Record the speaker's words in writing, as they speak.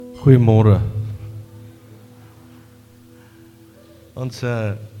Goeiemôre. Ons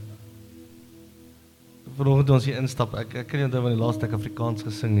vanoggend toe ons hier instap, ek kan nie onthou van die laaste ek Afrikaans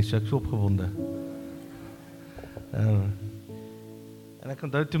gesing nie, so ek so opgewonde. En ek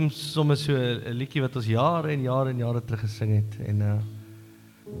onthou toe soms so 'n liedjie wat ons jare en jare terug gesing het en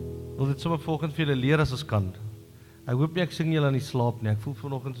wil dit sommer volgende vir julle leer as ons kan. Ek hoop nie ek sing julle aan die slaap nie. Ek voel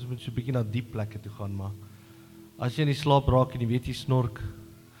vanoggend ons moet so 'n bietjie na diep plekke toe gaan, maar as jy in die slaap raak en jy weet jy snork,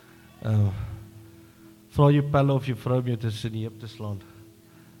 vra jou pelle of jou vrou om jou tussen die heup te slaan. Ek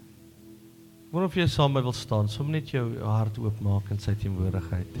wonder of jy saam met wil staan, som net jou hart oopmaak in sy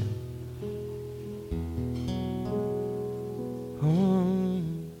teenwoordigheid.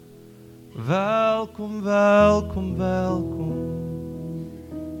 Welkom, welkom, welkom.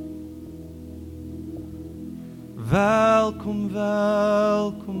 Welkom,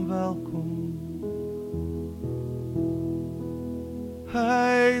 welkom, welkom.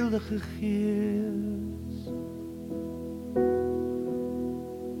 Heilige Gees.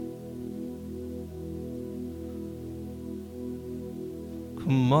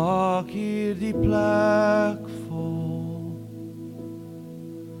 Kom maak hier die plek vol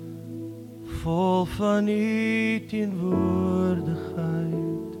van U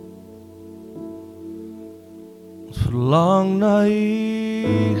teenwoordigheid. Ons verlang na U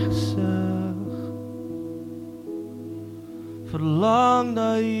gesig, verlang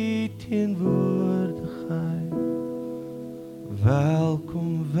na U teenwoordigheid.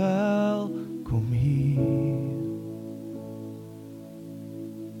 Welkom, welkom hier.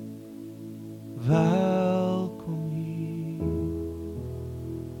 Welkom hier.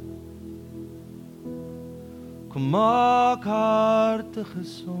 Kom maak harte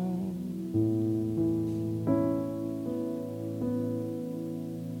gesond.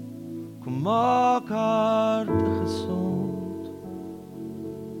 Kom maak harte gesond.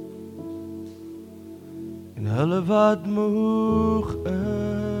 En hulle wat moeg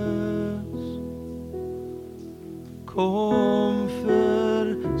is, kom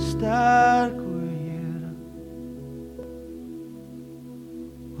versterk, o Here,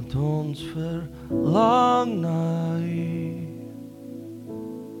 want ons verlang na U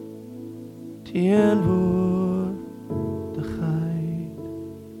teenwoordigheid.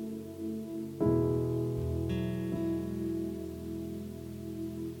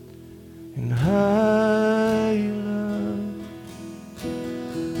 En heilig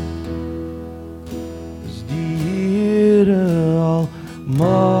is die Here almagtig,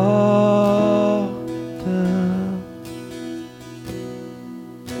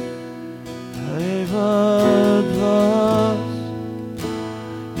 Hy wat was,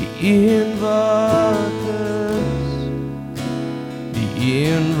 die een wat is, die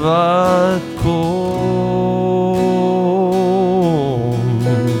een wat kom.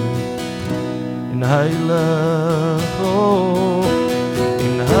 En heilig, oh,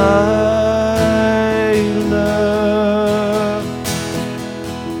 en heilig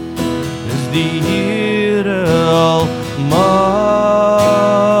is die Here almagtig,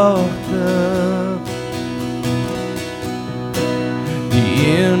 die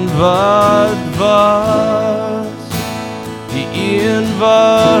een wat was, die een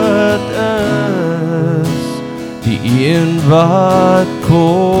wat is, die een wat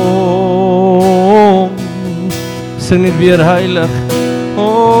kom. Sing net weer heilig,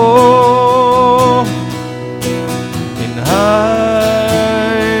 oh, en heilig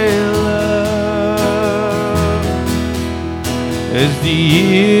is die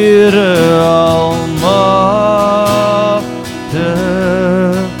Here almagtig,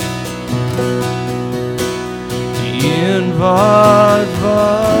 die een wat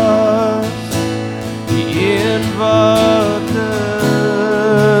was, die een wat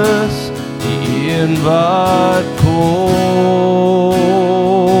is, die een wat kom.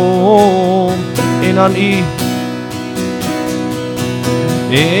 En aan U,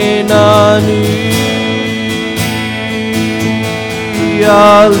 en aan U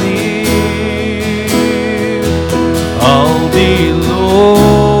al die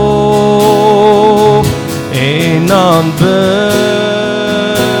lof en aanbidding,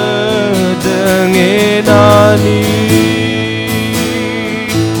 en aan U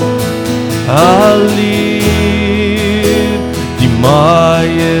alleen die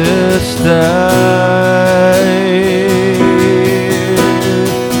majesteit.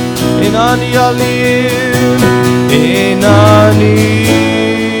 En aan U alleen, en aan U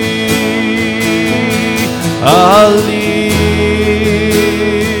alleen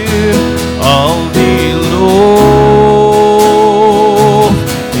al die lof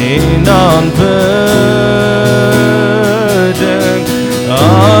en aanbidding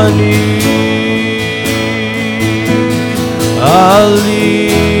aan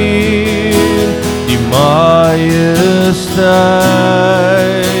alleen die majesteit.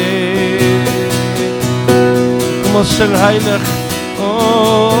 Kom ons sing heilig,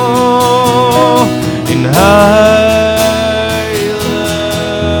 oh, en heilig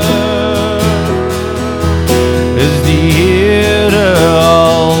is die Here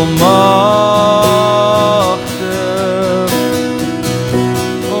almagtig,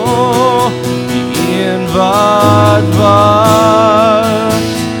 oh, die een wat was,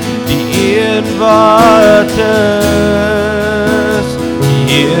 die een wat is, die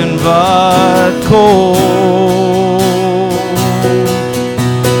een wat kom,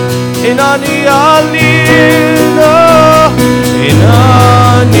 en aan U alleen, en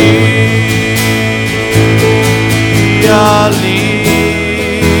aan U alleen,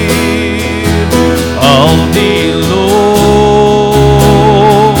 al die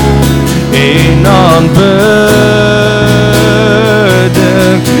lof en aanbidding,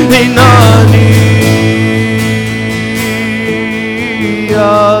 en aan U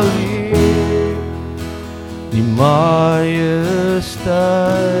alleen, die majesteit,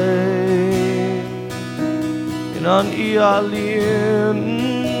 en aan U alleen,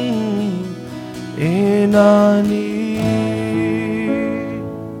 en aan U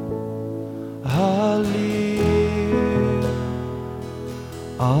alleen,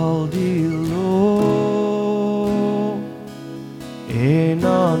 al die lof en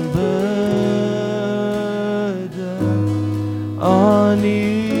aanbidding aan U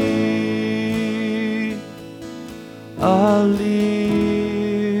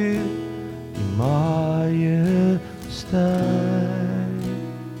alleen, die majesteit,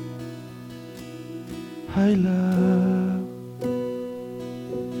 heilig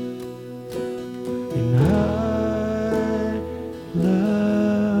en heilig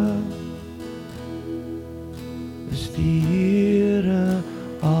is die Here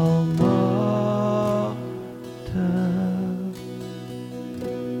almagtig,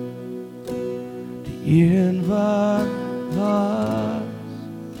 die een wat was,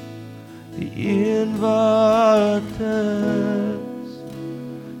 die een wat is,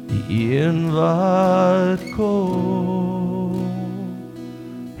 die een wat kom.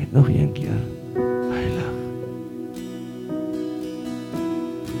 Net nog een keer, heilig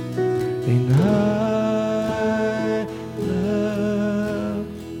en heilig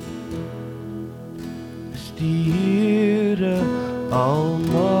is die Here almagtig,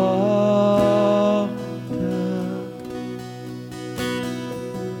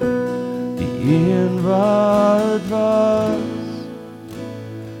 die een wat was,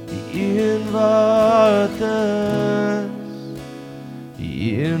 die een wat is,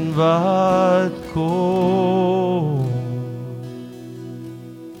 die een wat kom.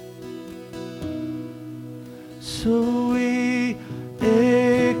 So we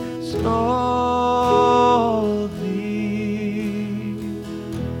exalt Thee,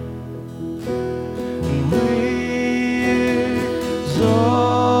 we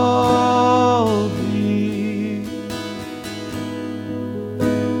exalt Thee,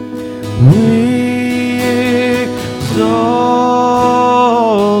 we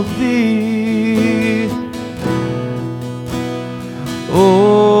exalt Thee, oh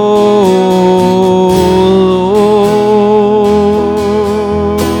Lord,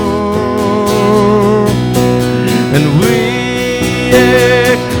 and we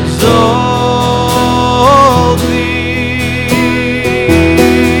exalt Thee,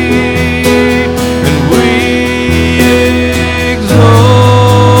 and we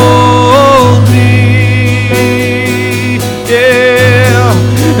exalt Thee, yeah,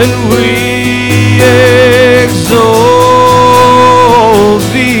 and we exalt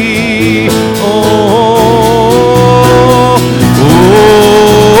Thee, oh, oh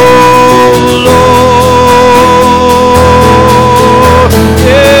Lord,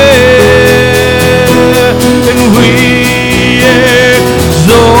 yeah, and we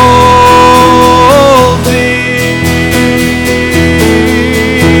exalt Thee,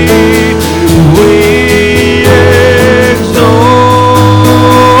 we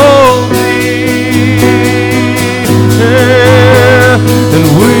exalt Thee, yeah, and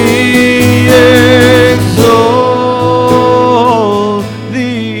we exalt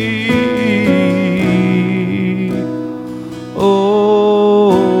Thee,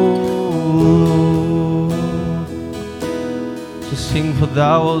 oh Lord. So sing, for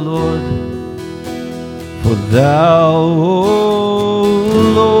Thou, O Lord, for Thou, O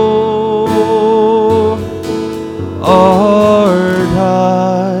Lord, art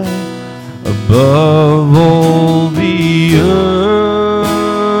high above all the earth.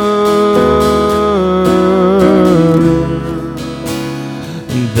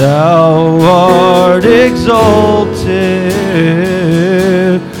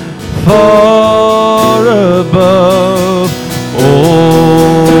 exalted, far above,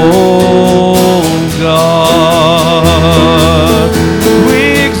 oh God. We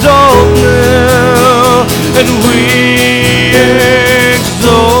exalt now, and we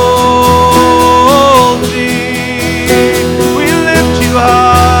exalt thee. We lift you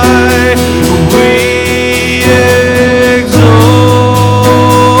high, we exalt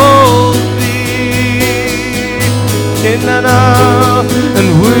thee. And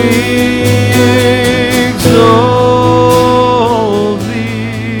we exalt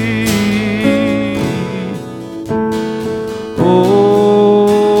thee. Oh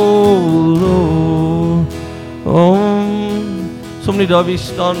Lord. Somebody daar wie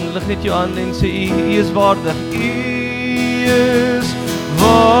staan, lig net jou aan en sê, U is waardig. U is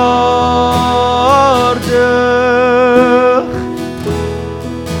waardig.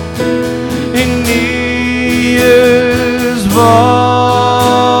 En U is waardig.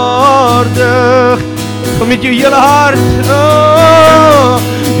 Kom met jou hele hart. Oh,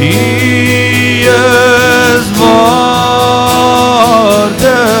 U is waardig.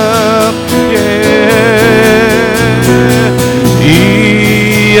 Yeah. U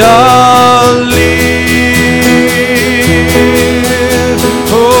alleen.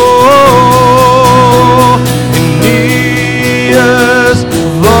 Oh, en U is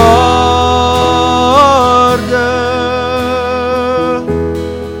waardig.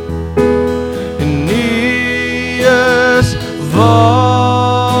 En U is waardig.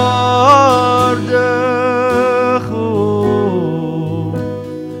 Oh,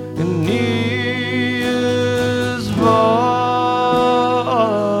 en U is waardig.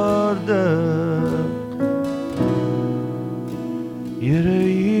 Here,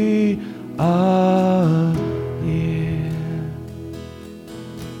 U alleen.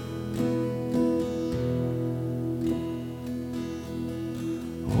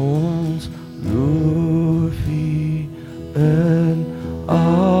 Ons loof U en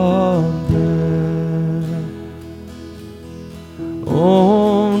aanbid.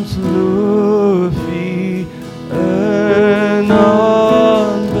 Ons loof U en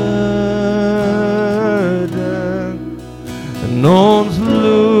aanbidding. En ons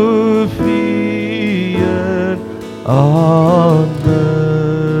loof U en aanbidding.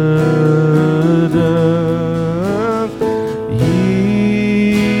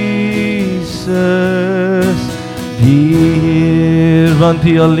 Jesus, die Heer, want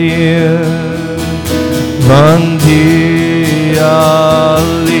U alleen, want U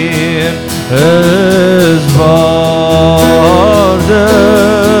alleen is waardig,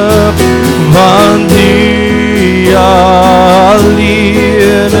 want U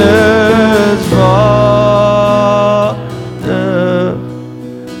alleen is waardig,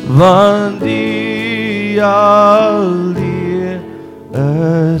 want U alleen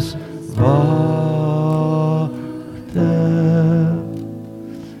is waardig.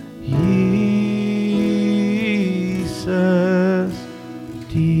 Jesus,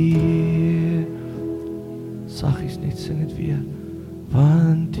 die Heer. Saggies net, sing het weer.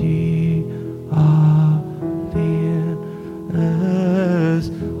 Want U alleen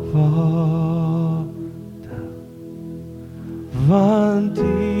is waardig. Want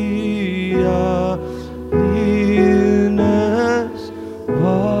U alleen is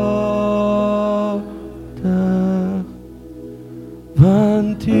waardig.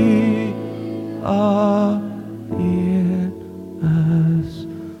 Want U alleen is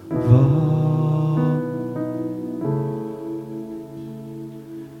waardig.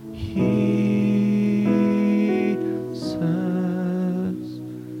 Jesus,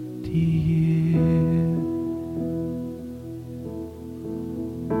 die Heer.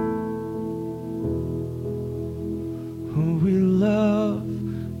 We love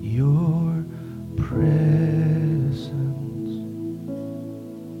Your presence.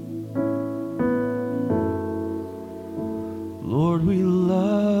 Lord, we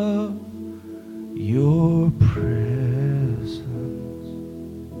love Your presence.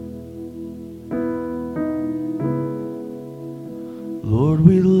 Lord,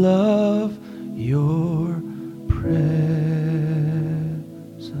 we love Your presence.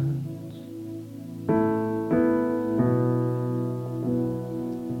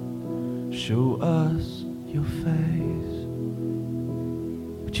 Show us Your face.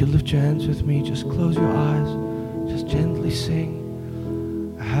 Would you lift your hands with me? Just close your eyes. Just gently sing.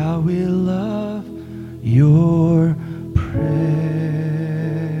 How we love Your presence.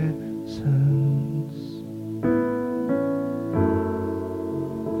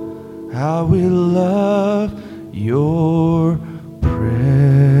 How we love Your presence.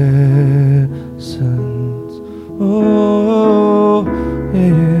 Oh,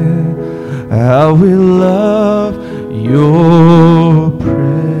 how we love your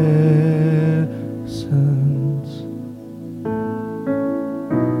presence.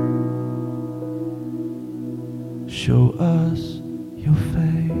 Show us your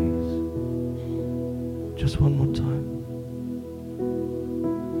face. Just one more time.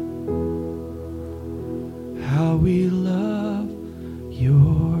 How we love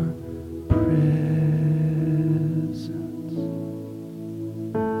your presence.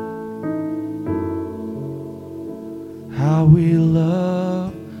 How we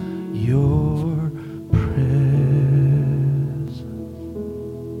love your presence.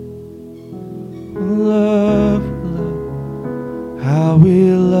 Love, love. How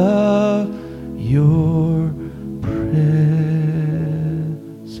we love your presence.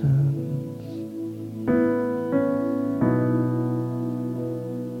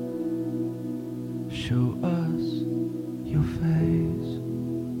 Show us your face.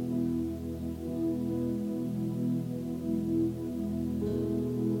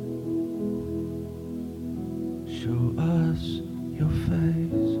 Show us your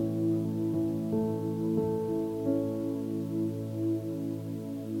face.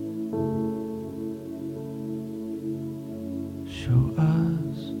 Show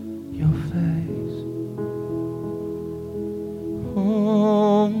us your face.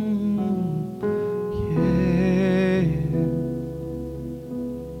 Oh, yeah.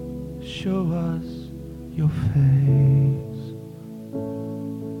 Show us your face.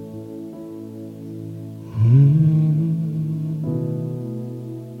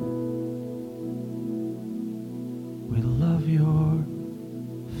 We love your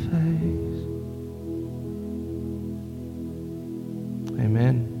face.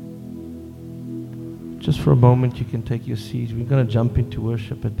 Amen. Just for a moment, you can take your seats. We're going to jump into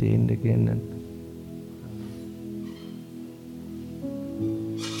worship at the end again. And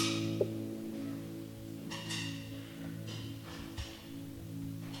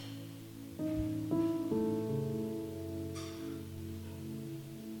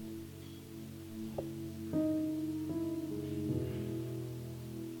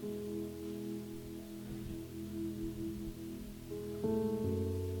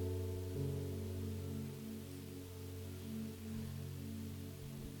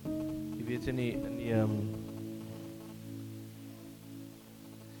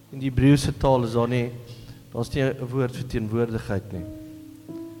in die Hebreëse taal is daar's nie 'n woord vir teenwoordigheid nie.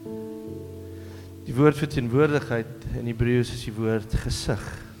 Die woord vir teenwoordigheid in Hebreëus is die woord gesig.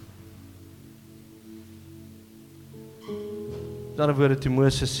 Met ander woorde, toe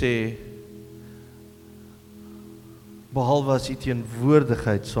Moses sê, behalwe as die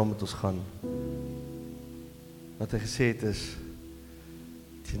teenwoordigheid saam met ons gaan, wat hy gesê het is,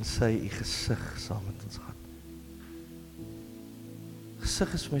 tensy die gesig saam met ons gaan.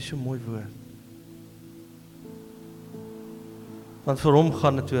 Gesig is vir my so mooi woord. Want vir hom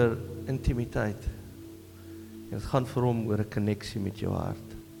gaan dit oor intimiteit. En dit gaan vir hom oor 'n koneksie met jou hart.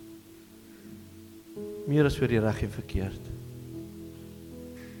 Meer as oor die reg en verkeerd.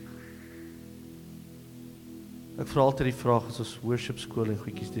 Ek vra altyd die vraag as ons worship skool en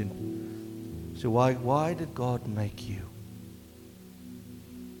goedjies doen. So why did God make you?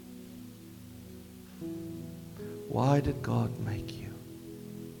 Why did God make you?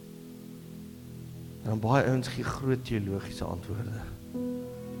 En baie ouens gee groot teologiese antwoorde.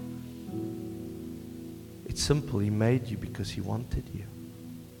 It's simple, he made you because he wanted you.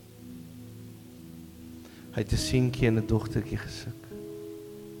 Hy het 'n seentjie en 'n dogtertjie gesoek.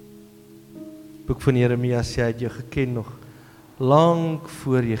 Boek van Jeremia sê hy het jou geken nog lank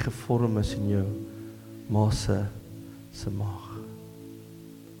voor jy gevorm is in jou ma se maag.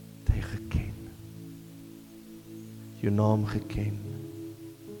 Het hy geken. Jou naam geken.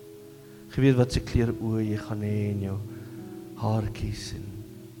 Geweet wat se kleur oë jy gaan hê en jou haartjies en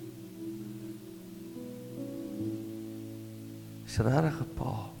hy's regtig 'n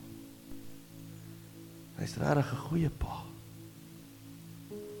pa. Hy's regtig 'n goeie pa.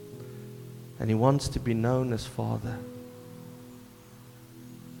 And he wants to be known as Father.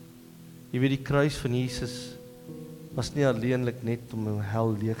 Jy weet die kruis van Jesus was nie alleenlik net om 'n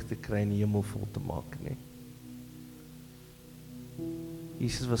hel leeg te kry en die hemel vol te maak nie.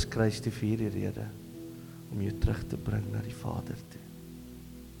 Jesus was kruis toe vir hierdie rede, om jou terug te bring na die Vader toe.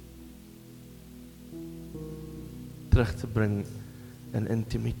 Terug te bring in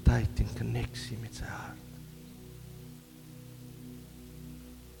intimiteit en koneksie met sy hart.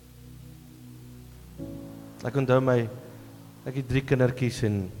 Ek onthou ek het 3 kindertjies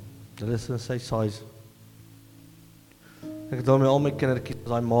en hulle is in sy size. Ek het al my kindertjies,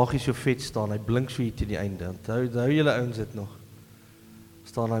 as hy magies so vet staan, hy blink so hier teen die einde. Onthou julle ouens dit nog?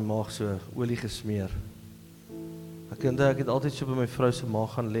 staan hy maag so olie gesmeer. Ek het altyd so by my vrou se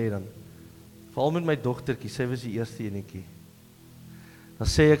maag gaan lê dan. Veral met my dogtertjie, sy was die eerste enetjie. Dan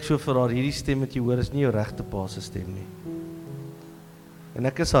sê ek so vir haar, hierdie stem wat jy hoor is nie jou regte pa se stem nie. En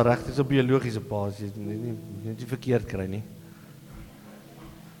ek is haar regte, so biologiese pa, jy nie verkeerd kry nie.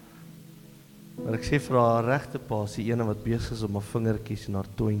 Maar ek sê vir haar regte pa is die ene wat besig is om haar vingertjies en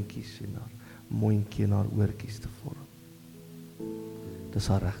haar toentjies en haar mondjie en haar oortjies te vorm. Dis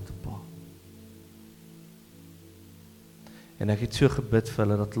haar regte pa. En ek het so gebid vir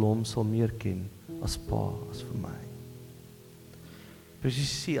hulle dat hulle hom sal meer ken as pa, as vir my. But you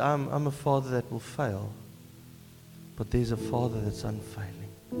see, I'm a father that will fail, but there's a father that's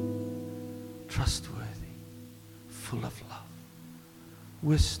unfailing, trustworthy, full of love,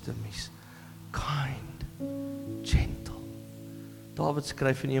 wisdom, is kind, gentle. David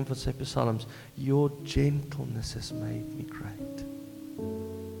skryf in een van sy psalms, your gentleness has made me great.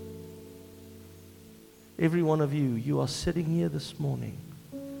 Every one of you are sitting here this morning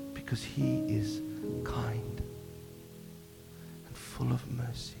because he is kind and full of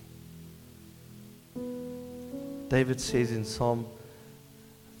mercy. David says in Psalm,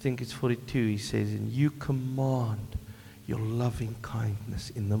 I think it's 42, he says, and you command your loving kindness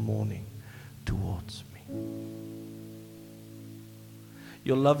in the morning towards me.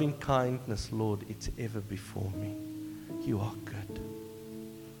 Your loving kindness, Lord, it's ever before me. You are good,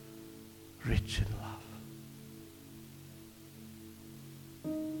 rich in love.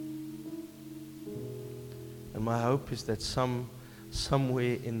 And my hope is that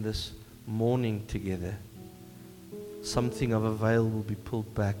somewhere in this morning together, something of a veil will be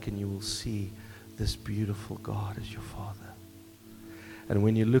pulled back and you will see this beautiful God as your Father. And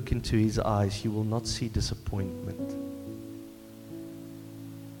when you look into His eyes, you will not see disappointment.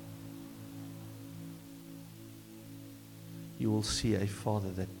 You will see a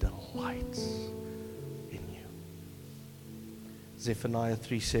Father that delights in you. Zephaniah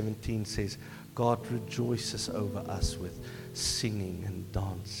 3:17 says, God rejoices over us with singing and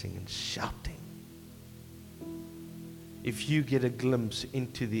dancing and shouting. If you get a glimpse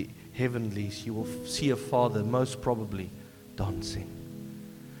into the heavenlies, you will see a Father most probably dancing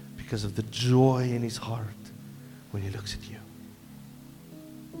because of the joy in His heart when He looks at you.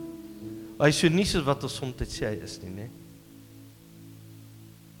 Hy is so nie soos wat ons soms sê hy is nie, né?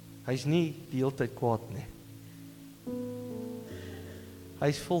 Hy is nie die hele tyd kwaad nie. Hy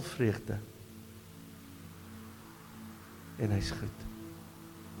is vol vreugde. En hy's goed.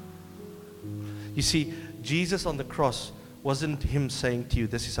 You see, Jesus on the cross wasn't Him saying to you,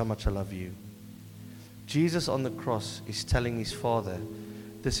 this is how much I love you. Jesus on the cross is telling His Father,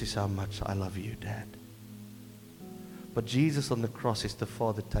 this is how much I love you, Dad. But Jesus on the cross is the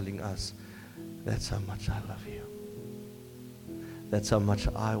Father telling us, that's how much I love you. That's how much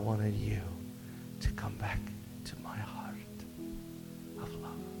I wanted you to come back to my heart of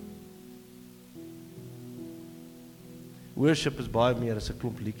love. Worship is baie meer as 'n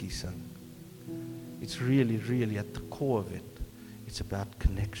klomp liedjies sing. It's really, really at the core of it, it's about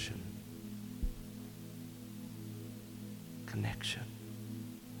connection. Connection.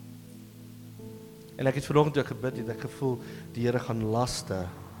 En ek het vanoggend toe ek gebid het, ek gevoel die Here gaan laste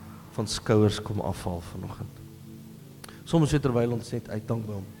van skouers kom afhaal vanoggend. Soms terwyl ons net uitdank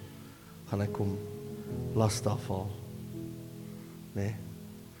by hom, gaan hy kom laste afhaal. Nee.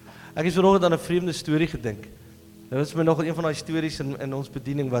 Ek het vanoggend aan 'n vreemde storie gedink. Dit was my nog een van daai stories in ons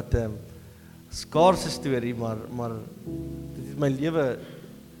bediening wat skaarse storie, maar dit het my lewe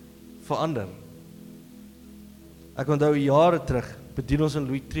verander. Ek onthou jare terug, bedien ons in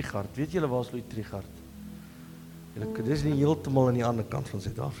Louis Trichardt. Weet julle waar is Louis Trichardt? Dit is nie heeltemal aan die ander kant van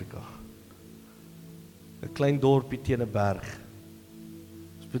Suid-Afrika. 'n Klein dorpie teen 'n berg.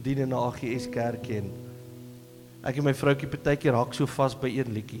 Ons bedien in 'n AGS kerkie en ek en my vroutjie partykeer hak so vas by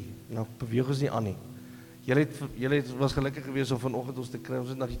een liedjie. Nou beweeg ons nie aan nie. Julle was gelukkig geweest om vanoggend ons te kry. Ons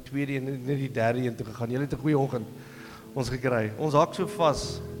het na die tweede en net die derde een toe gegaan. Julle het 'n goeie oggend ons gekry. Ons hak so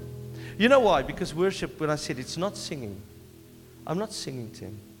vas. You know why? Because worship, when I said it's not singing, I'm not singing to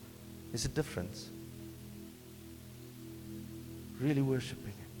Him. There's a difference. Really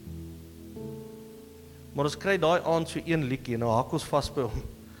worshiping Him. Maar ons kry daai aand so een liedjie en nou hak ons vas by hom.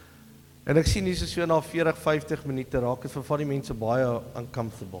 En ek sien hier so na 40-50 minute raak dit vir van die mense baie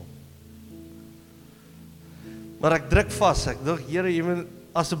uncomfortable. Maar ek druk vas. Ek dink, Here, jy moet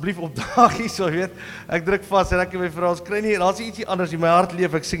asseblief opdaag hier so, weet. Ek druk vas en ek en my vrou, ons kry nie, daar's ietsie anders in my hart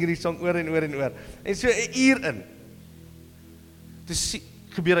leef. Ek sing hierdie sang oor en oor en oor. En so 'n uur in. Dis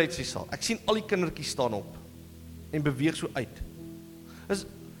gebeur uit sy saal. Ek sien al die kindertjies staan op en beweeg so uit.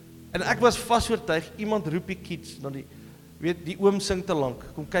 En ek was vas oortuig, iemand roep die kids na die weet, die oom sing te lank,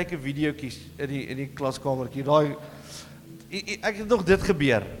 kom kyk 'n videoetjies in die klaskamertjie, daai, ek het nog dit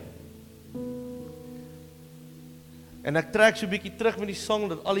gebeur. En ek trek so 'n bietjie terug met die sang,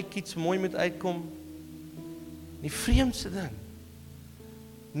 dat al die kids mooi moet uitkom. Die vreemdste ding,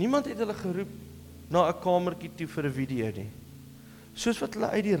 niemand het hulle geroep na 'n kamertjie toe vir 'n video nie. Soos wat hulle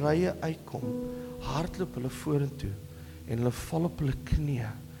uit die rye uitkom, hardloop hulle vorentoe, en hulle val op hulle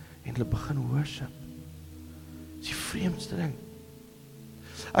knieë, en hulle begin worship. Dis die vreemdste ding.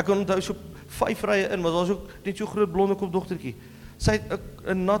 Ek kan onthou so 5 rye in, maar daar was ook net so groot blonde kop dogtertjie. Sy het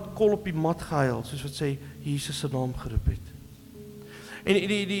 'n nat kol op die mat gehuil, soos wat sy Jesus se naam geroep het. En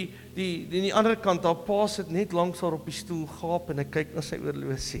die ander kant, haar pa sit net langs haar op die stoel, gaap, en hy kyk na sy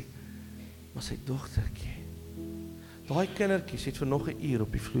oorlosie. Maar sy dogtertjie, daai kindertjies het vir nog 'n uur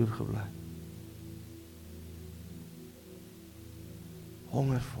op die vloer gebly.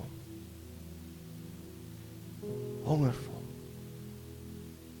 Hongervol. Hongervol.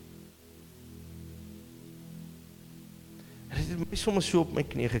 En dit het my sommer so op my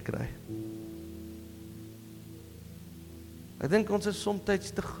knie gekry. Ek dink ons is soms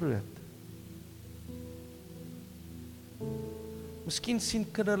te groot. Miskien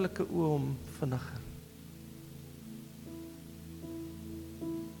sien kinderlike oë om vinniger.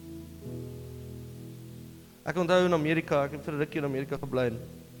 Ek onthou in Amerika, ek het vir 'n rukkie in Amerika gebly.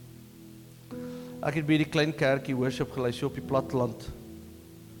 Ek het by die klein kerkie worship gelei, so op die platteland.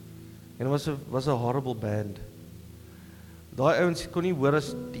 En dit was 'n horrible band. Daai ouens kon nie hoor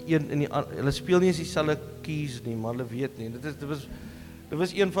as die een in die ander, hulle speel nie eens dieselfde keys nie, maar hulle weet nie. Dit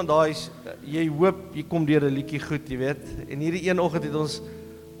was een van daai, jy hoop jy kom deur 'n liedjie goed, jy weet. En hierdie een oggend het ons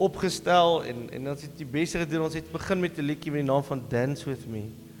opgestel en ons het die beste gedoen. Ons het begin met 'n liedjie met die naam van Dance With Me.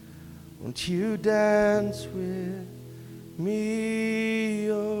 Won't you dance with me,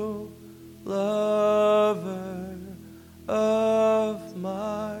 oh lover of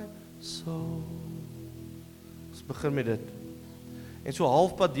my soul. Ons begin met dit. En so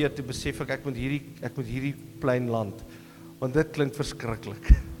halfpad deur toe besef ek moet hierdie plein land, want dit klink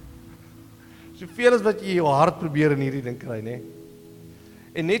verskriklik. Soveel as wat jy jou hart probeer in hierdie ding kry, né?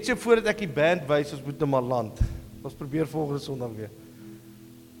 En net so voordat ek die band wys, ons moet nou maar land. Ons probeer volgende Sondag weer.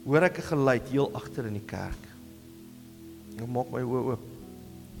 Hoor ek 'n geluid heel agter in die kerk. Ek maak my oë oop.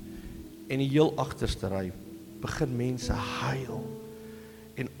 En die heel agterste ry begin mense huil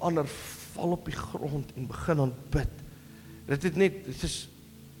en ander val op die grond en begin aanbid. Dit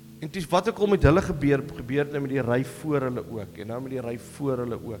is wat ook al met hulle gebeur nou met die ry voor hulle ook en nou met die ry voor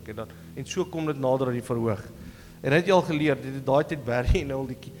hulle ook en so kom dit nader aan die verhoog. En het jy al geleer, daai tyd berg jy nou al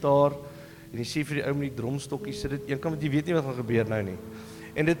die gitaar en jy sê vir die ou met die drumstokkie sit dit eenkant, want jy weet nie wat gaan gebeur nou nie.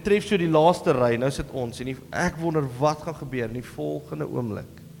 En dit tref so die laaste ry, nou sit ons en ek wonder wat gaan gebeur in die volgende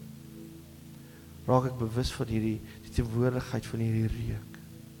oomblik. Raak ek bewus van die teenwoordigheid van hierdie reuk.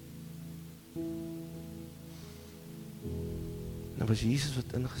 Nou was Jesus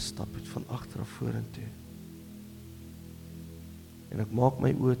wat ingestap het van agter af vorentoe. En ek maak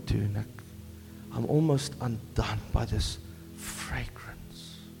my oë toe en I'm almost undone by this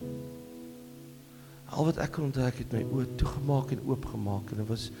fragrance. Al wat ek kon onthou, ek het my oë toegemaak en oopgemaak en dit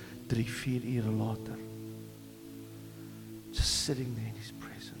was 3-4 ure later. Just sitting there in his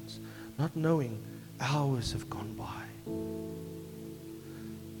presence, not knowing hours have gone by.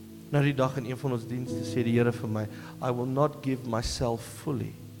 Nou die dag in een van ons dienste sê die Here vir my, I will not give myself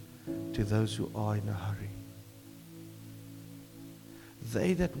fully to those who are in a hurry.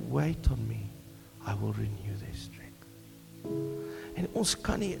 They that wait on me, I will renew their strength. En ons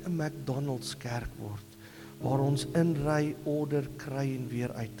kan nie 'n McDonald's kerk word, waar ons inry, order, kry en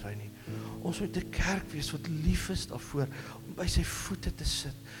weer uitry nie. Ons moet 'n kerk wees wat lief is daarvoor, om by sy voete te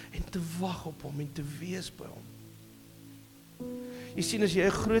sit, en te wag op hom, en te wees by hom. Jy sien, as jy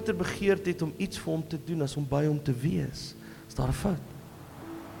 'n groter begeerte het om iets vir hom te doen, as om by hom te wees, is daar 'n fout.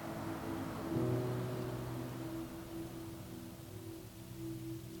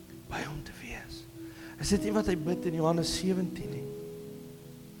 By hom te wees. Is dit nie wat hy bid in Johannes 17 nie?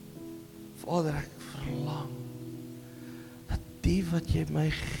 Vader, ek verlang dat die wat jy my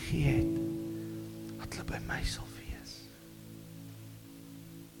gegee het, dat hulle by my sal wees.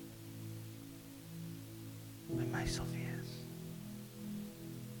 By my sal wees.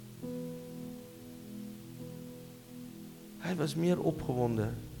 Hy was meer opgewonde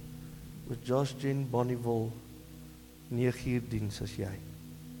met Josh Jen Bonnievale 9 uur diens as jy.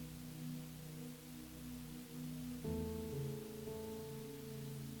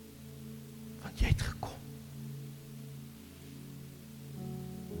 Want jy het gekom.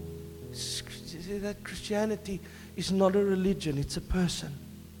 That Christianity is not a religion, it's a person.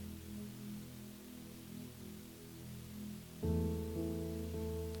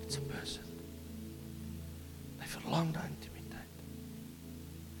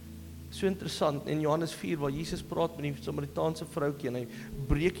 So interessant, in Johannes 4, waar Jesus praat met die Samaritaanse vroukie, en hy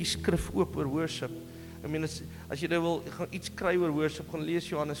breek die skrif oop oor worship. Ek meen, as jy nou wil gaan iets kry oor worship, gaan lees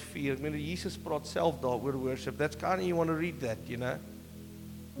Johannes 4, ek meen, Jesus praat self daar oor worship, that's kind of, you want to read that, you know.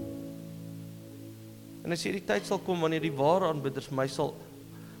 En hy sê, die tyd sal kom, wanneer die ware aanbidders my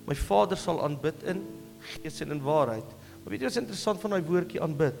Vader sal aanbid in gees en in waarheid. Maar weet jy wat is interessant van die woordjie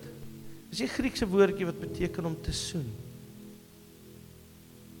aanbid? Dis die Griekse woordjie wat beteken om te soen.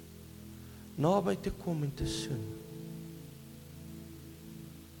 Naby te kom en te soen.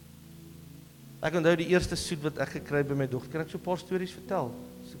 Ek onthou die eerste soen wat ek gekry by my dogter. Kan ek so 'n paar stories vertel?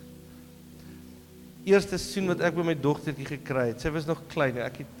 Eerste soen wat ek by my dogtertjie gekry het. Sy was nog klein.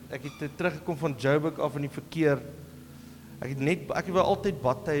 Ek het teruggekom van Joburg af in die verkeer. Ek wou altyd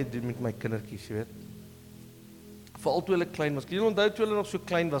badtye doen met my kindertjies, jy weet. Veral toe hulle klein was. Kan jy onthou toe hulle nog so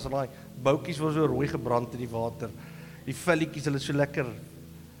klein was, en daai boutjies was so rooi gebrand in die water. Die velletjies, hulle so lekker.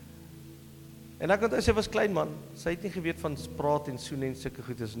 En ek onthou sy was klein man. Sy het nie geweet van praat en soen en sulke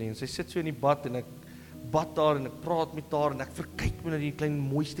goedes nie. En sy sit so in die bad en ek bad daar en ek praat met haar en ek verkyk me na die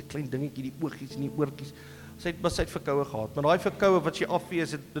mooiste klein dingetjie, die oogies en die oortjies. Sy het verkoue gehad. Maar daai verkoue wat sy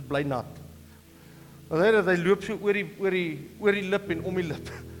afwees, dit bly nat. Want hy loop so oor die lip en om die lip.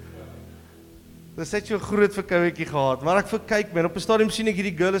 Dus sy het so 'n groot verkouetjie gehad, maar ek verkyk my, op 'n stadium sien ek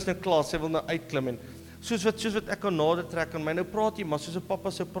hierdie girl is nou klaar, sy wil nou uitklim, en soos wat ek kan nader trek aan my, nou praat jy maar, soos 'n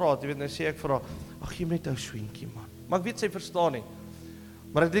pappa sou praat, jy weet, nou sê ek vir haar, ag gee my net ou swentjie man, maar ek weet sy verstaan nie,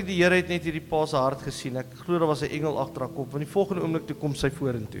 maar ek dink die Here het net hierdie pa se hart gesien, ek glo daar was 'n engel agter haar kop, want die volgende oomblik toe kom sy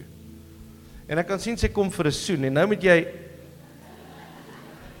vorentoe, en ek kan sien sy kom vir 'n soen, en nou moet jy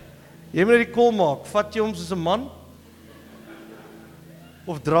moet die kol maak, vat jy hom soos 'n man,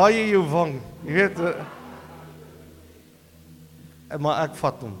 of draai jy jou wang, jy weet, maar ek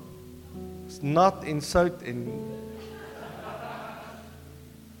vat hom, is nat en sout en,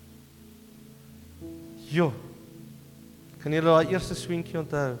 joh, kan jy daai eerste swentjie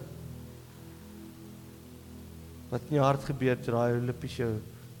onthou, wat in jou hart gebeur, draai jou lippies jou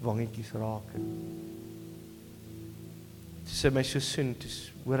wangetjies raak, toe sê my so soen, toe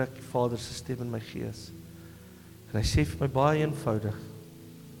hoor ek die Vader se stem in my gees, en hy sê vir my baie eenvoudig,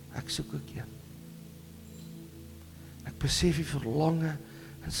 ek soek ook een. Ek besef die verlange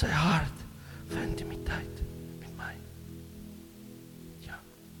in sy hart vir intimiteit met my. Ja.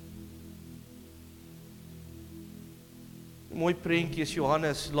 Mooi prentjie is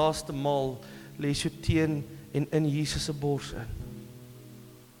Johannes, laaste maal, lê so teen en in Jesus se bors in.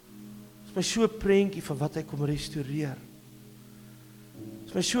 Dit is my so 'n prentjie van wat hy kom restoreer. Dit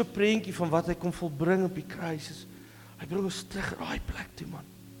is my so 'n prentjie van wat hy kom volbring op die kruis. Hy bring ons terug daai plek toe, man.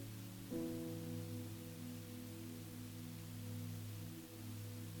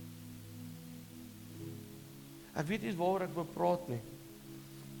 Ek weet nie waaroor ek wil praat nie.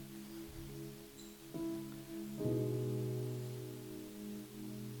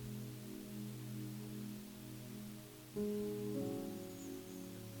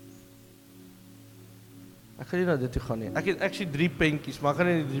 Ek gaan nie na dit toe gaan nie. Ek het actually 3 pentjies, maar ek gaan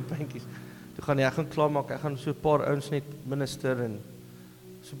nie 3 pentjies toe gaan nie. Ek gaan klaarmaak. Ek gaan so 'n paar ouens net minister en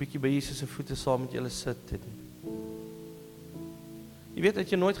so 'n bietjie by Jesus se voete saam met julle sit. Jy weet, het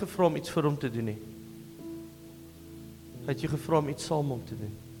jy nooit gevra om iets vir hom te doen nie. Het jy gevra om iets saam om te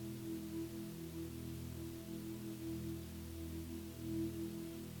doen?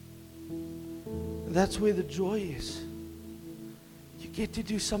 That's where the joy is. You get to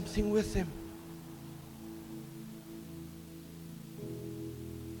do something with him.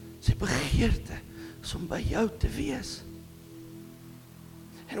 Sy begeerte is om by jou te wees.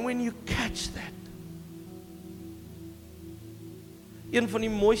 And when you catch that, een van die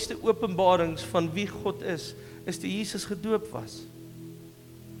mooiste openbarings van wie God is toe Jesus gedoop was.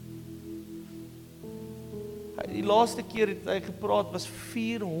 Die laaste keer het hy gepraat was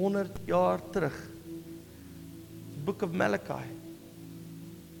 400 jaar terug. The book of Malachi.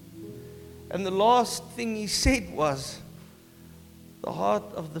 And the last thing he said was, the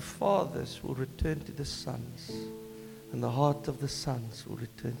heart of the fathers will return to the sons, and the heart of the sons will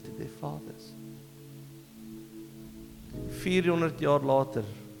return to their fathers. 400 jaar later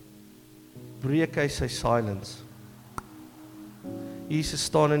breek hy sy silence. Jesus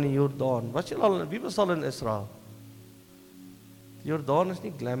staan in die Jordaan. Wie was al in Israel? Die Jordaan is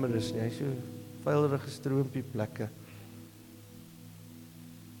nie glamorous nie, hy is so vuilerige stroompie plekke.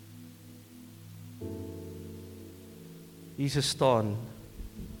 Jesus staan.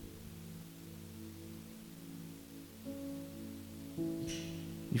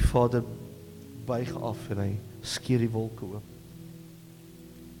 Die Vader buig af en hy skeer die wolke oop.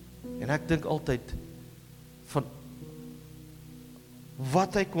 En ek dink altyd van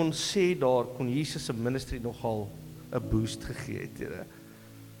wat hy kon sê daar, kon Jesus se ministry nogal 'n boost gegee het, Here.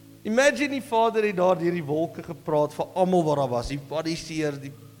 Imagine die Vader het daar deur die wolke gepraat vir almal wat daar was, die fariseërs,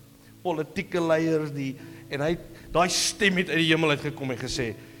 die politieke leiers, en hy daai stem het uit die hemel uitgekom en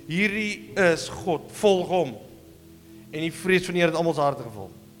gesê, hierdie is God, volg hom. En die vrees van die Here het almal se harte gevul.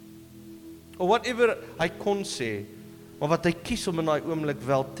 Or whatever hy kon sê, maar wat hy kies om in daai oomblik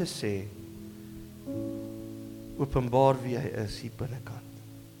wel te sê, openbaar wie hy is hier binnekant.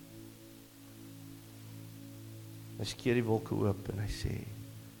 Hy skeer die wolke oop en hy sê,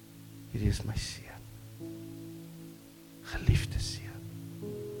 hierdie is my seun, geliefde seun.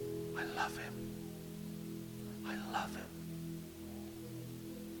 I love him. I love him.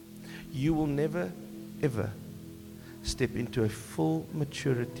 You will never, ever step into a full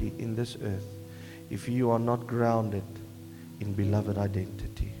maturity in this earth if you are not grounded in beloved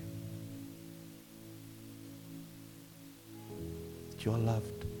identity. You are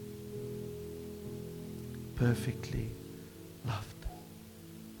loved. Perfectly loved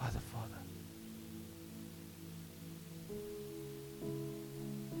by the Father.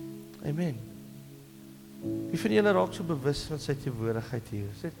 Amen. Wie van julle raak so bewus van sy teenwoordigheid hier?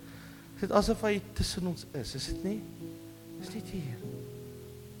 Is dit asof hy tussen ons is dit nie? Is dit hier?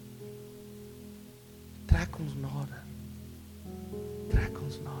 Trek ons nader. Trek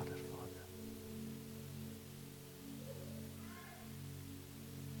ons nader, Vader.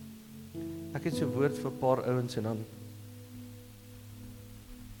 Ek het so 'n woord vir 'n paar ouens en dan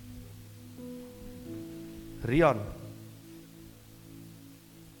Rian.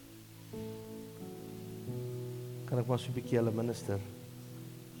 Kan ek maar so 'n bietjie hulle minister?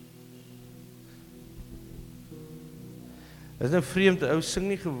 Dit is nou vreemd, ou sing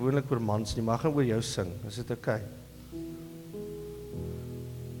nie gewoonlik oor mans nie, maar gaan oor jou sing. Is dit oukei?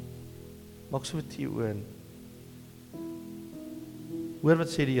 Maak so 'n tie oor. Hoor wat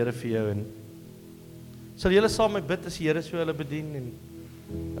sê die Here vir jou en sal julle saam met my bid as die Here so hulle bedien en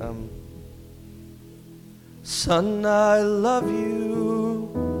Son, I love you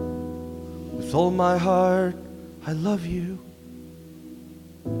with all my heart. I love you.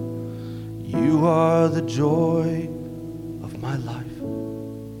 You are the joy of my life.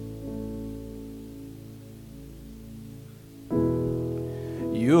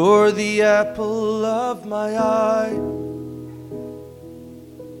 You're the apple of my eye.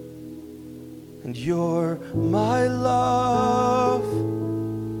 And you're my love,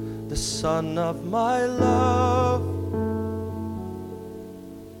 the sun of my love.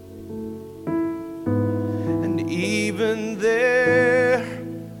 And even there,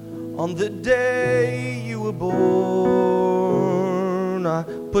 on the day you were born, I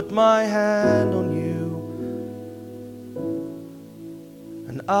put my hand on you,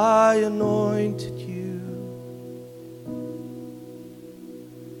 and I anointed you.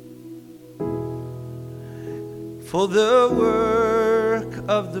 For the work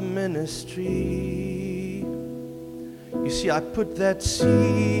of the ministry. You see, I put that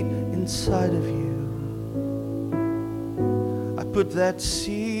seed inside of you. I put that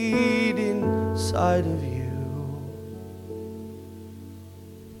seed inside of you.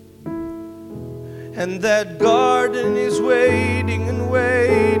 And that garden is waiting and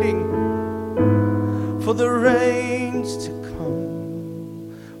waiting for the rains to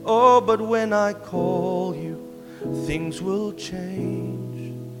come. Oh, but when I call you, things will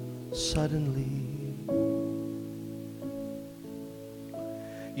change suddenly.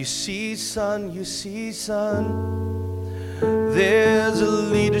 You see, son, there's a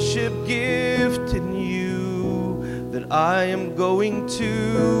leadership gift in you that I am going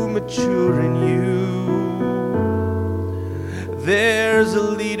to mature in you. There's a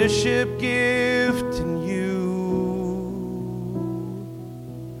leadership gift in you.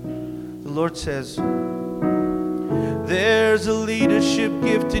 The Lord says, there's a leadership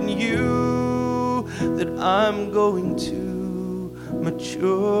gift in you that I'm going to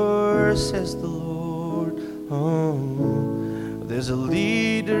mature, says the Lord. Oh, there's a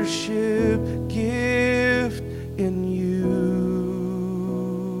leadership gift in you.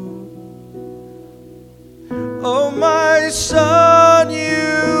 Oh, my son,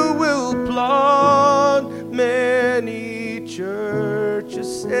 you will plant many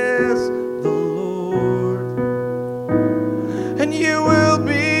churches, says the Lord. And you will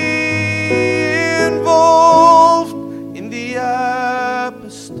be involved in the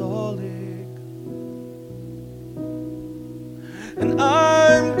apostolic. And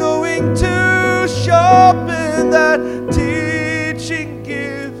I'm going to sharpen that teaching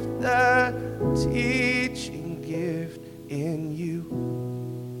gift in you.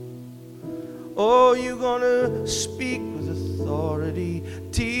 Oh, you're gonna speak with authority. authority.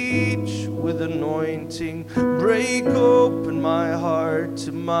 Teach with anointing. Break open my heart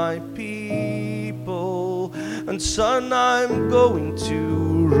to my people. And son, I'm going to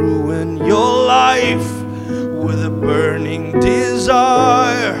ruin your life with a burning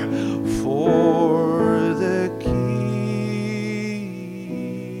desire for the kingdom.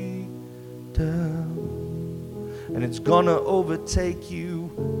 And it's gonna overtake you.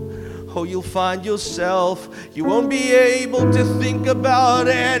 Oh, you'll find yourself, you won't be able to think about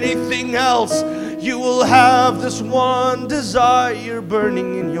anything else. You will have this one desire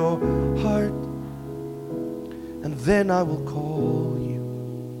burning in your heart. And then I will call you.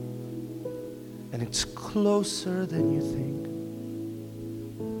 And it's closer than you think.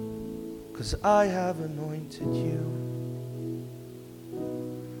 'Cause I have anointed you.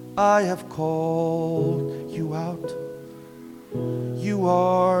 I have called you out. You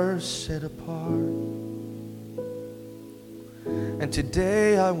are set apart. And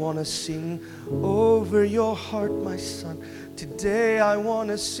today I want to sing over your heart, my son. Today I want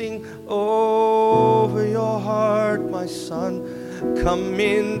to sing over your heart, my son. Come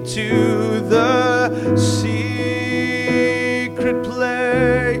into the secret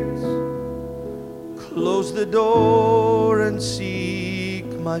place. Close the door and seek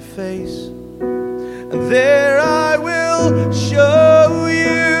my face. And there I will show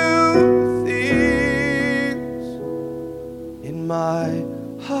you things in my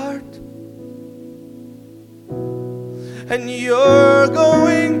heart. And you're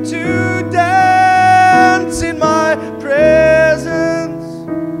going to dance in my presence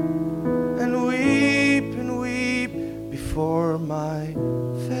and weep before my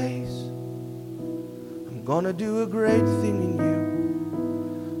face. I'm gonna do a great thing in you.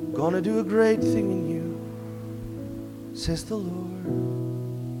 Gonna do a great thing in you, says the Lord.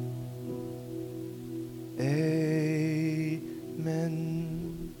 Amen.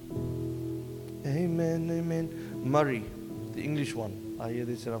 Amen, amen. Murray, the English one. I hear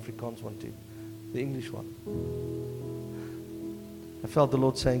this in Afrikaans one too. The English one. I felt the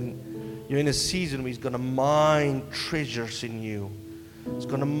Lord saying, you're in a season where He's going to mine treasures in you. He's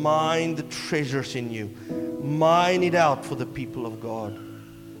going to mine the treasures in you. Mine it out for the people of God.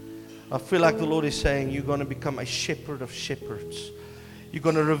 I feel like the Lord is saying, you're going to become a shepherd of shepherds. You're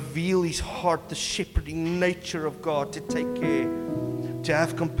going to reveal His heart, the shepherding nature of God, to take care, to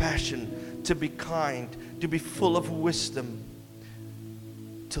have compassion, to be kind, to be full of wisdom,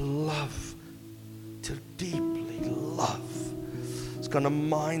 to love, to deeply love. It's going to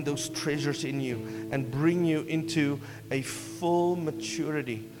mine those treasures in you and bring you into a full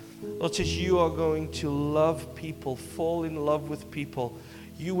maturity. Lord says you are going to love people, fall in love with people.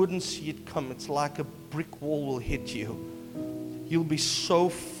 You wouldn't see it come. It's like a brick wall will hit you. You'll be so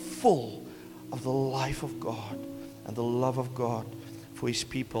full of the life of God and the love of God for His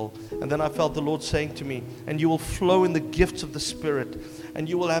people. And then I felt the Lord saying to me, and you will flow in the gifts of the Spirit, and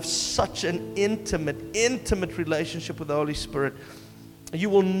you will have such an intimate relationship with the Holy Spirit.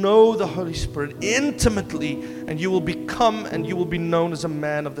 You will know the Holy Spirit intimately, and you will become and you will be known as a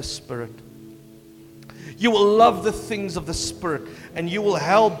man of the Spirit. You will love the things of the Spirit, and you will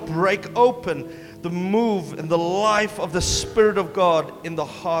help break open the move and the life of the Spirit of God in the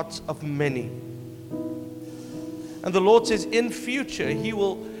hearts of many. And the Lord says in future He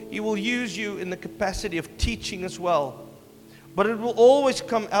will use you in the capacity of teaching as well. But it will always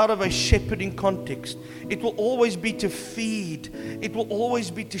come out of a shepherding context. It will always be to feed. It will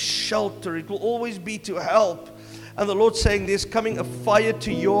always be to shelter. It will always be to help. And the Lord's saying there's coming a fire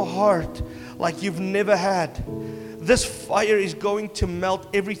to your heart like you've never had. This fire is going to melt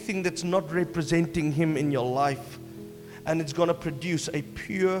everything that's not representing Him in your life. And it's going to produce a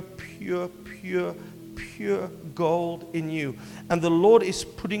pure gold in you. And the Lord is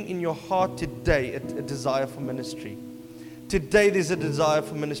putting in your heart today a desire for ministry. Today there's a desire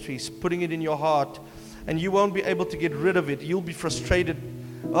for ministry. He's putting it in your heart, and you won't be able to get rid of it. You'll be frustrated.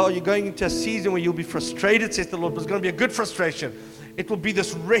 Oh, you're going into a season where you'll be frustrated, says the Lord, but it's going to be a good frustration. It will be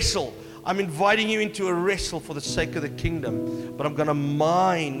this wrestle. I'm inviting you into a wrestle for the sake of the kingdom, but I'm going to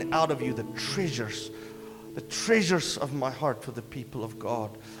mine out of you the treasures of my heart for the people of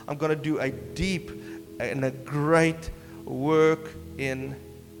God. I'm going to do a deep and a great work in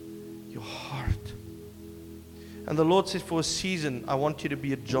your heart. And the Lord says, for a season, I want you to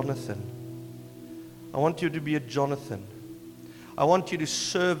be a Jonathan. I want you to be a Jonathan. I want you to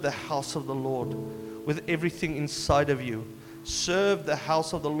serve the house of the Lord with everything inside of you. Serve the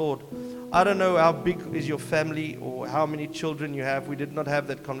house of the Lord. I don't know how big is your family or how many children you have. We did not have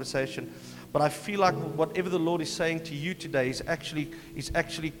that conversation. But I feel like whatever the Lord is saying to you today is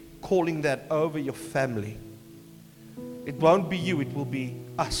actually calling that over your family. It won't be you, it will be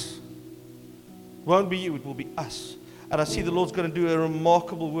us. It won't be you, it will be us. And I see the Lord's going to do a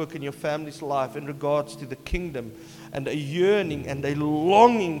remarkable work in your family's life in regards to the kingdom and a yearning and a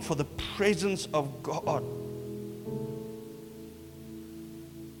longing for the presence of God.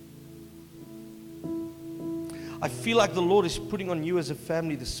 I feel like the Lord is putting on you as a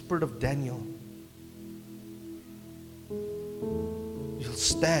family the spirit of Daniel. You'll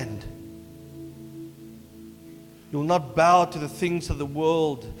stand. You'll not bow to the things of the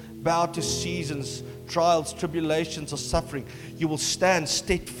world, bow to seasons, trials, tribulations, or suffering. You will stand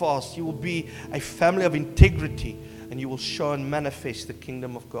steadfast. You will be a family of integrity, and you will show and manifest the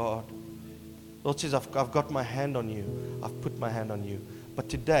kingdom of God. The Lord says, I've got my hand on you. I've put my hand on you. But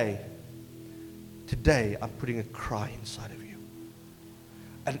today, I'm putting a cry inside of you.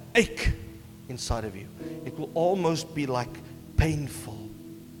 An ache inside of you. It will almost be like painful.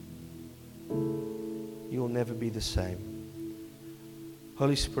 You will never be the same.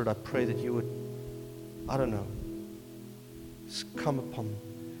 Holy Spirit, I pray that you would, just come upon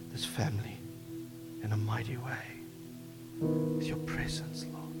this family in a mighty way. With your presence,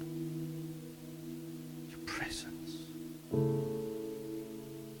 Lord. Your presence.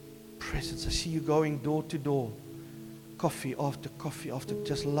 Presence. I see you going door to door. Coffee after coffee after,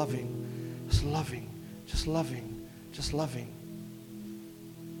 just loving. Just loving. Just loving. Just loving.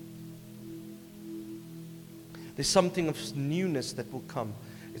 There's something of newness that will come.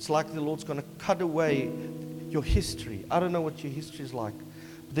 It's like the Lord's going to cut away your history. I don't know what your history is like,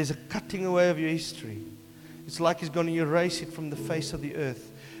 but there's a cutting away of your history. It's like He's going to erase it from the face of the earth.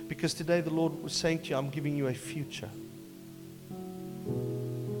 Because today the Lord was saying to you, I'm giving you a future.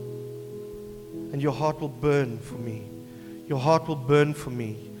 And your heart will burn for me. Your heart will burn for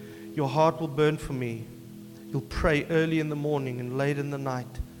me. Your heart will burn for me. You'll pray early in the morning and late in the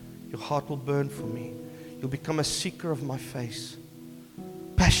night. Your heart will burn for me. You'll become a seeker of my face.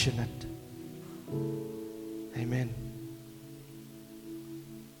 Passionate. Amen.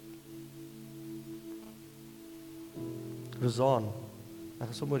 Razan, ek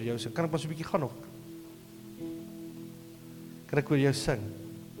gaan sommer jou sing. Kan ek maar so 'n bietjie gaan ook? Kan ek oor jou sing?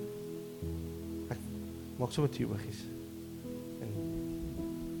 Ek maak sommer toe oogies.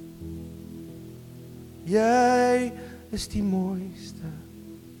 Jy is die mooiste.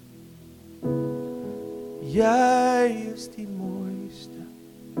 Jy is die mooiste.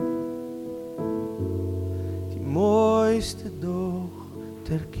 Die mooiste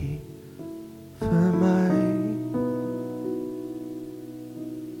dogtertjie vir my.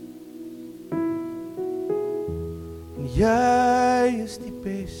 En jy is die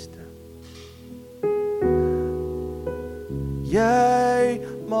beste. Jy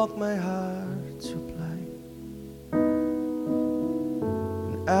maak my hart so bly.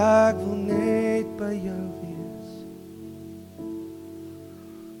 En ek wil net by jou wees.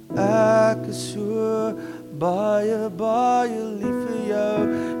 Ek is so baie, baie lief vir jou.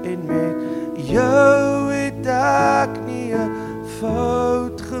 En met jou het ek nie 'n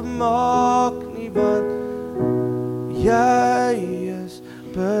fout gemaak nie, want jy is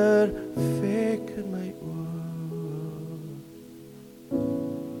perfek in my oë.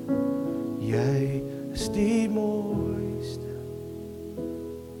 Jy is die mooiste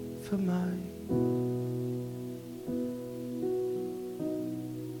vir my.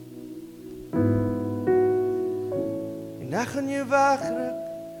 En ek gaan jou wegruk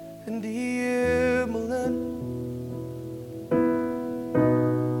in die hemel in.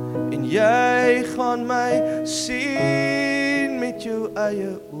 En jy gaan my sien met jou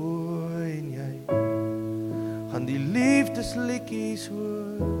eie oë. En jy gaan die liefdesliedjies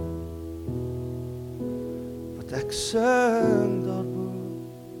hoor wat ek sing daarbo.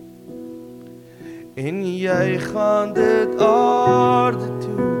 En jy gaan dit aarde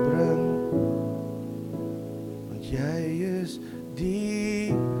toe bring, want jy is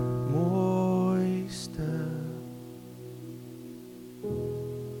die mooiste.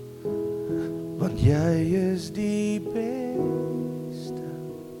 Want jy is die beste.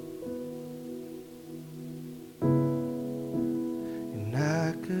 En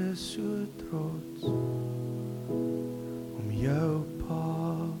ek is so trots om jou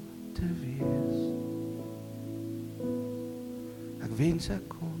pa te wees. Ek wens ek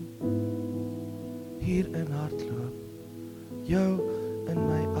kon hier in hardloop, jou in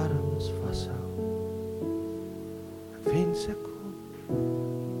my arms vashou. Ek wens ek kon.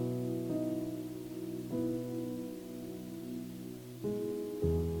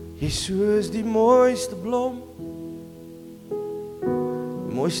 Jesus is die mooiste blom,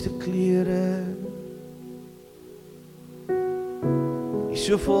 die mooiste klere. Jy is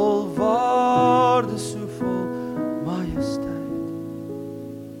so vol waarde, so vol majesteit. majesteit.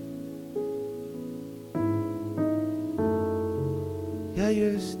 Jy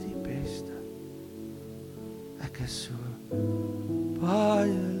is die beste. Ek is so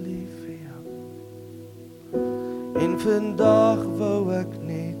baie lief vir jou. En vandag wou ek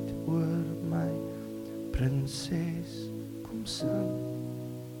net oor my prinses kom sing.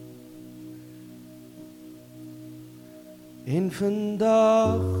 En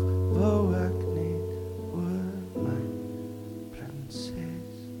vandag wou ek net oor my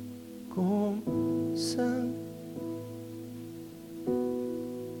prinses kom sing.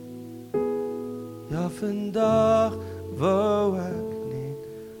 Ja, vandag wou ek net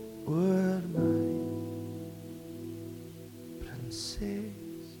oor my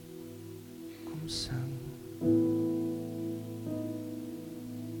prinses kom sing.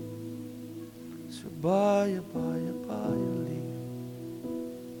 So baie, baie, baie lief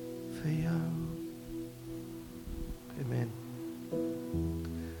vir jou. Amen.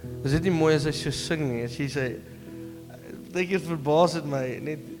 Is dit nie mooi as hy so sing nie? As jy sê, dink jy verbaas het my,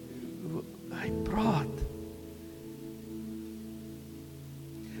 net hy praat.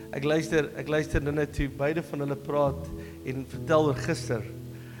 Ek luister nou net toe beide van hulle praat en vertel oor gister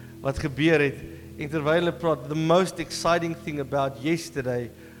wat gebeur het. En terwyl hulle praat, the most exciting thing about yesterday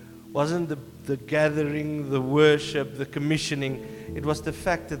wasn't the gathering, the worship, the commissioning. It was the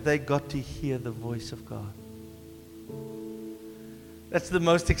fact that they got to hear the voice of God. That's the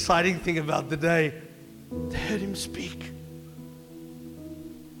most exciting thing about the day. They heard him speak.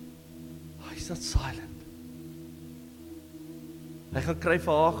 He's not silent. Hy gaan kry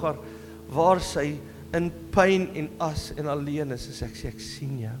vir Hagar waar sy in pyn en as en alleen is, as ek sê, ek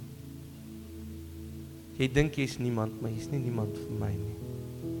sien jou. Jy dink jy is niemand, maar jy is nie niemand vir my nie.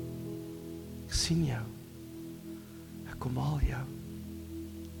 Ek sien jou. Ek kom haal jou.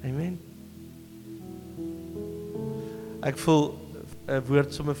 Amen. Ek voel 'n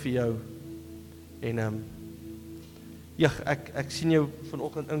woord sommer vir jou. En ja, ek sien jou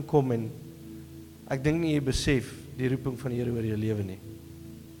vanoggend inkom en ek dink nie jy besef die roeping van die Here oor jou lewe nie.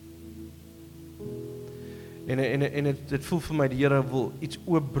 En dit voel vir my die Here wil iets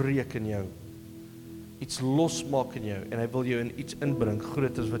oopbreek in jou. Iets losmaak in jou en hy wil jou in iets inbring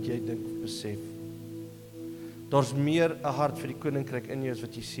groter as wat jy dink besef. Daar's meer 'n hart vir die koninkryk in jou as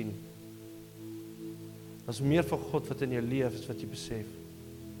wat jy sien. Daar's meer van God wat in jou leef as wat jy besef.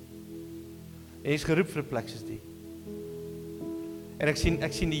 En jy is geroep vir 'n plek soos die. En ek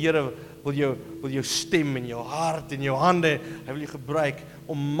sien die Here wil jou stem en jou hart en jou hande, hy wil jou gebruik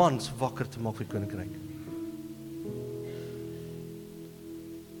om mans wakker te maak vir die koninkryk.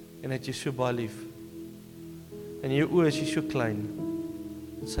 En hy het jou so baie lief. En jou oë is jy so klein,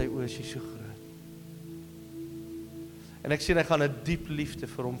 en sy oë is jy so groot. En ek sien hy gaan 'n diep liefde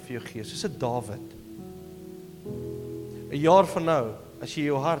vir hom vir jou gee, soos 'n Dawid. 'n Jaar van nou, as jy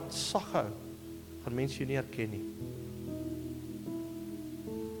jou hart sag hou, gaan mense jou nie herken nie.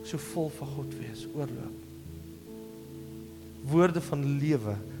 So vol van God wees, oorloop. Woorde van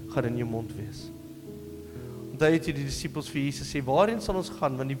lewe gaan in jou mond wees. Onthou het jy die disippels vir Jesus sê, waarheen sal ons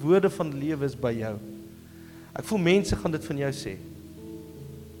gaan, want die woorde van lewe is by jou. Ek voel mense gaan dit van jou sê.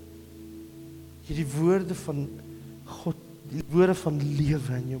 Jy die woorde van God, die woorde van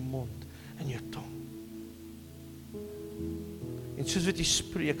lewe in jou mond, in jou tong. En soos wat jy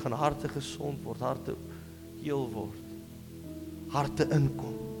spreek, gaan harte gesond word, harte heel word. Harte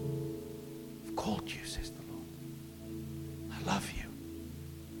inkom. I've called you, says the Lord. I love you.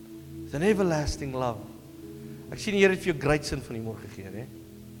 It's an everlasting love. Ek sien die Here het vir jou great sin van die môre gegee, hè?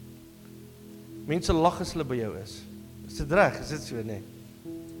 Mense lag as hulle by jou is. Is dit reg? Is dit so, nee?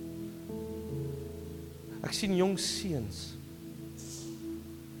 Ek sien jong seuns.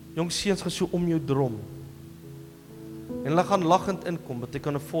 Jong seuns gaan so om jou drom. En hulle gaan lachend inkom, but they're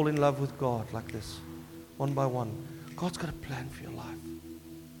going to fall in love with God like this. One by one. God's got a plan for your life.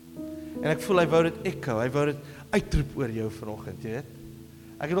 En ek voel hy wou dit echo, hy wou dit uitroep oor jou vanoggend, jy weet.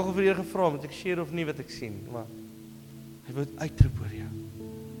 Ek het nogal vir Here gevra, moet ek share of nie wat ek sien, maar hy wou dit uitroep oor jou.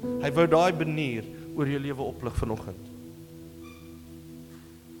 Hy wou daai banier oor jou lewe oplig vanoggend.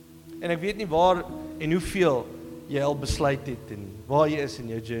 En ek weet nie waar en hoeveel jy al besluit het en waar jy is in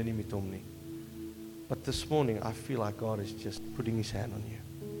jou journey met hom nie. But this morning I feel like God is just putting his hand on you.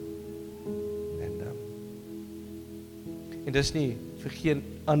 En dis nie vir geen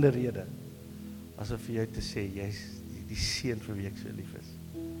ander rede as om vir jou te sê jy's die seun vir wie ek so lief is.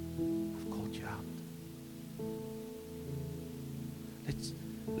 I've called you out.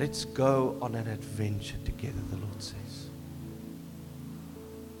 Let's go on an adventure together, the Lord says.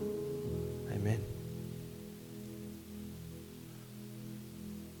 Amen.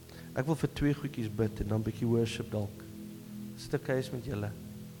 Ek wil vir 2 goedjies bid en dan 'n bietjie worship dalk. As dit okay is met julle.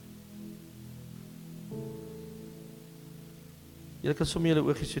 Julle kan sommer julle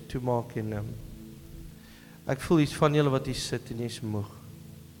oogies so toemaak en ek voel iets van julle wat hier sit en jy is moeg.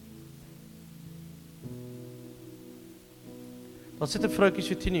 Daar sit 'n vroukie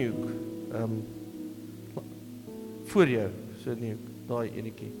so teen die hoek. Voor jou, so in die hoek, daai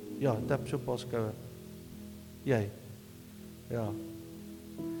enetjie. Ja, tap so pas skouer. Jy. Ja.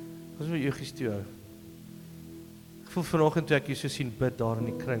 Ons moet oogies toe hou. Ek voel vanoggend toe ek jou so sien bid daar in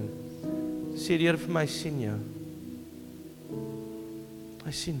die kring. Sê die Here vir my, sien jou.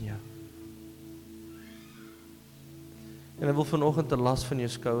 Hy sien jou. En hy wil vanoggend 'n las van jou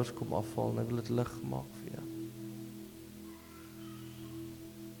skouers kom afhaal en hy wil dit lig maak vir jou.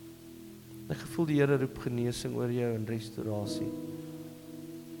 Ek gevoel die Here roep genesing oor jou en restaurasie.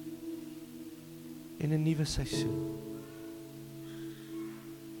 En 'n nuwe seisoen.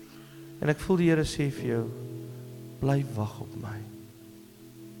 En ek voel die Here sê vir jou, bly wag op my.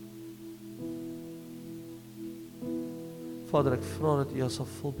 Vader, ek vra dat U ons sal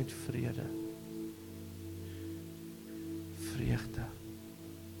vul met vrede. Vreugde.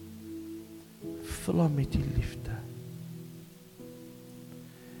 Vul haar met U liefde.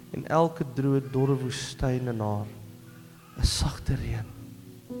 En elke droë, dorre woestyn in haar 'n sagte reën.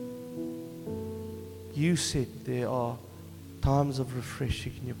 You said there are times of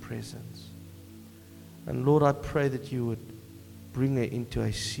refreshing in your presence. And Lord, I pray that you would bring her into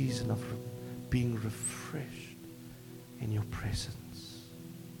a season of being refreshed in your presence.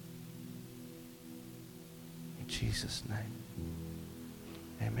 In Jesus' name.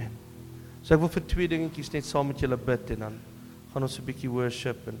 Amen. So ek wil vir 2 dingetjies net saam met julle bid en dan gaan ons 'n bietjie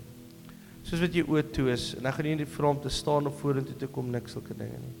worship en soos wat jy oë toe is en ek gaan nie vra om te staan of vorentoe te kom, niks sulke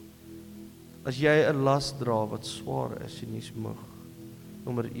dinge nie. As jy 'n las dra wat swaar is en jy's moeg,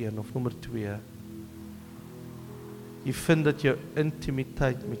 nommer 1 of nommer 2, jy vind dat jou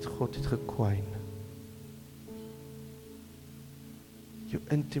intimiteit met God het gekwyn. Jou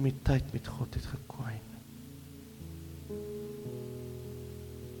intimiteit met God het gekwyn.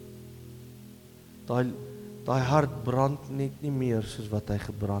 Daai hart brand net nie meer soos wat hy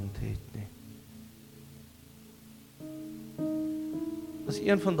gebrand het nie. As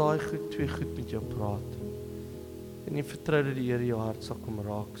een van daai twee goed met jou praat en jy vertrou dat die Here jou hart sal kom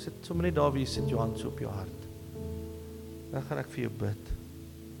raak, sit sommer net daar waar jy sit, jou hand so op jou hart. Dan gaan ek vir jou bid.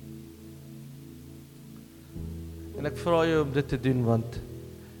 En ek vra jou om dit te doen want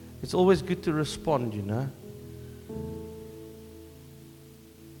it's always good to respond, you know.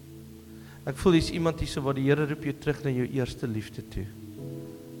 Ek voel dis iemand hier so waar die Here roep jou terug na jou eerste liefde toe.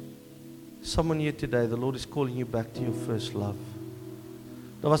 Someone here today, the Lord is calling you back to your first love.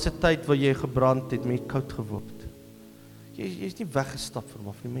 Daar was 'n tyd waar jy gebrand het, met koud geword. Jy is nie weggestap van hom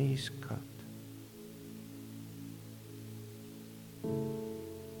af nie, maar jy is koud.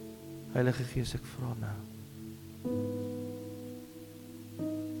 Heilige Gees, ek vra nou.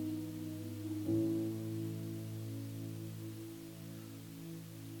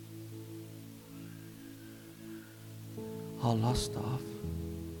 Haal las af.